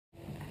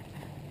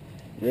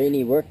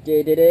Rainy work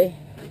day today.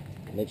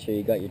 Make sure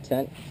you got your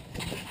tent.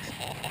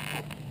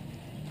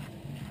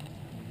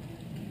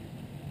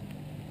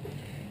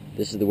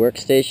 This is the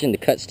workstation, the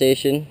cut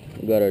station.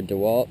 We got our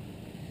DeWalt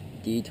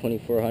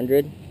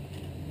D2400.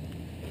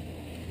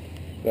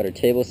 Got our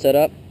table set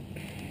up.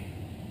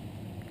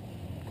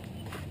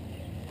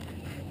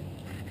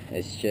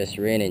 It's just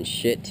raining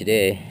shit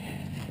today.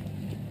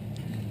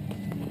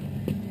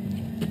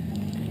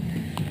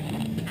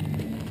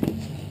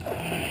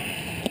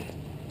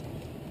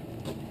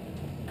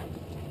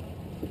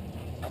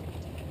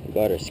 We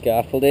got our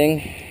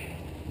scaffolding.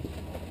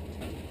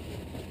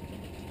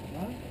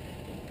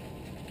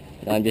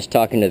 I'm just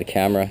talking to the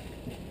camera.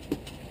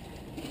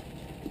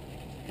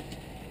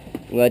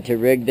 We had to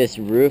rig this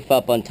roof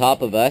up on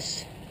top of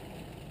us.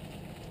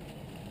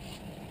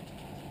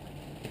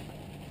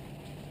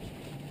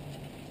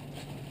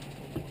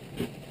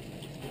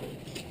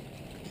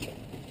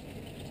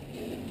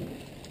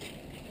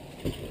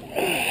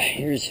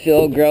 Here's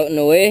Phil grouting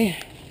away.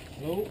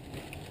 Nope.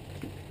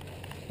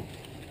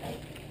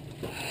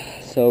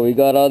 So we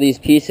got all these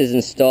pieces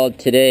installed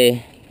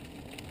today.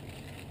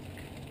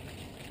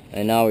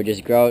 And now we're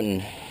just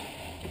grouting.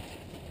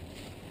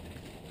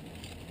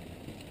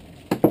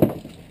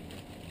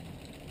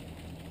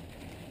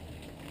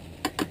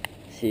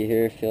 See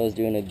here, Phil's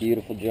doing a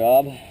beautiful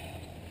job.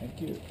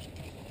 Thank you.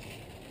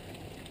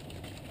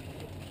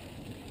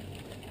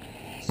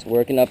 So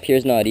working up here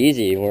is not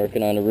easy.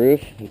 Working on a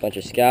roof, a bunch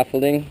of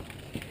scaffolding,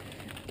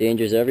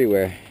 dangers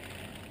everywhere.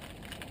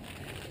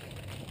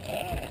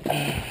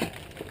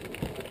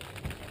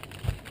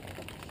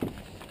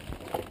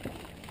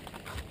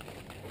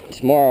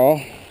 Tomorrow,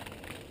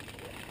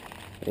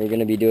 we're going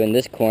to be doing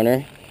this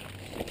corner.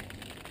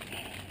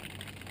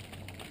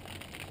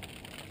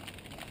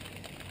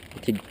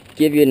 To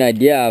give you an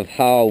idea of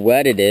how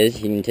wet it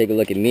is, you can take a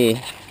look at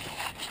me.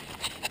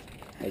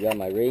 I got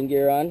my rain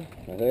gear on,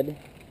 my hood.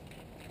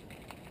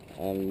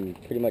 I'm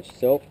pretty much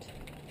soaked.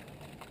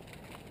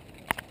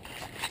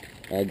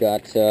 I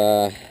got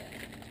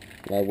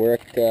my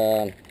work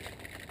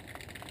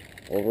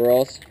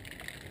overalls.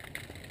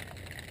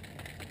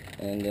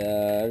 And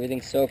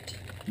everything's soaked,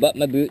 but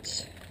my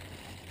boots.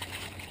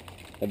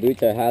 My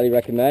boots I highly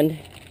recommend.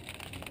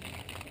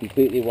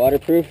 Completely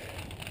waterproof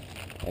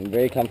and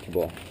very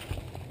comfortable.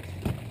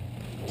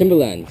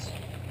 Timberlands,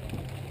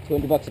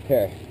 $200 a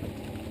pair.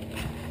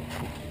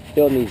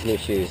 Phil needs new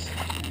shoes.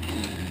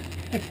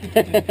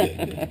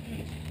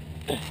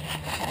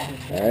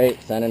 Alright,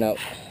 signing out.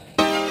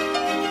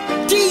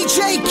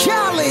 DJ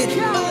Khaled,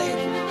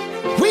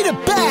 we the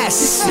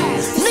best,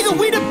 nigga,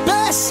 we the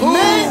best,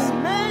 man.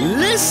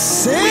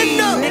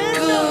 Listen up.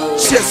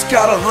 Just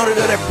got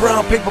 100 of that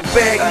brown paper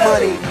bag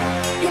money.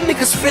 You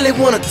niggas really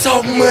wanna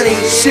talk money.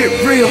 Shit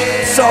real,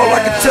 it's all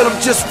I can tell them.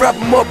 Just wrap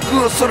them up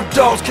good so the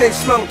dogs can't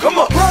smell them. Come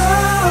on.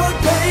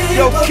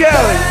 Yo,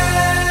 Kelly,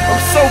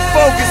 I'm so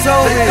focused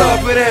on it.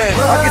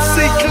 I can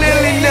see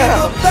clearly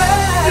now.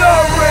 You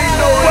already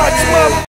know. Watch my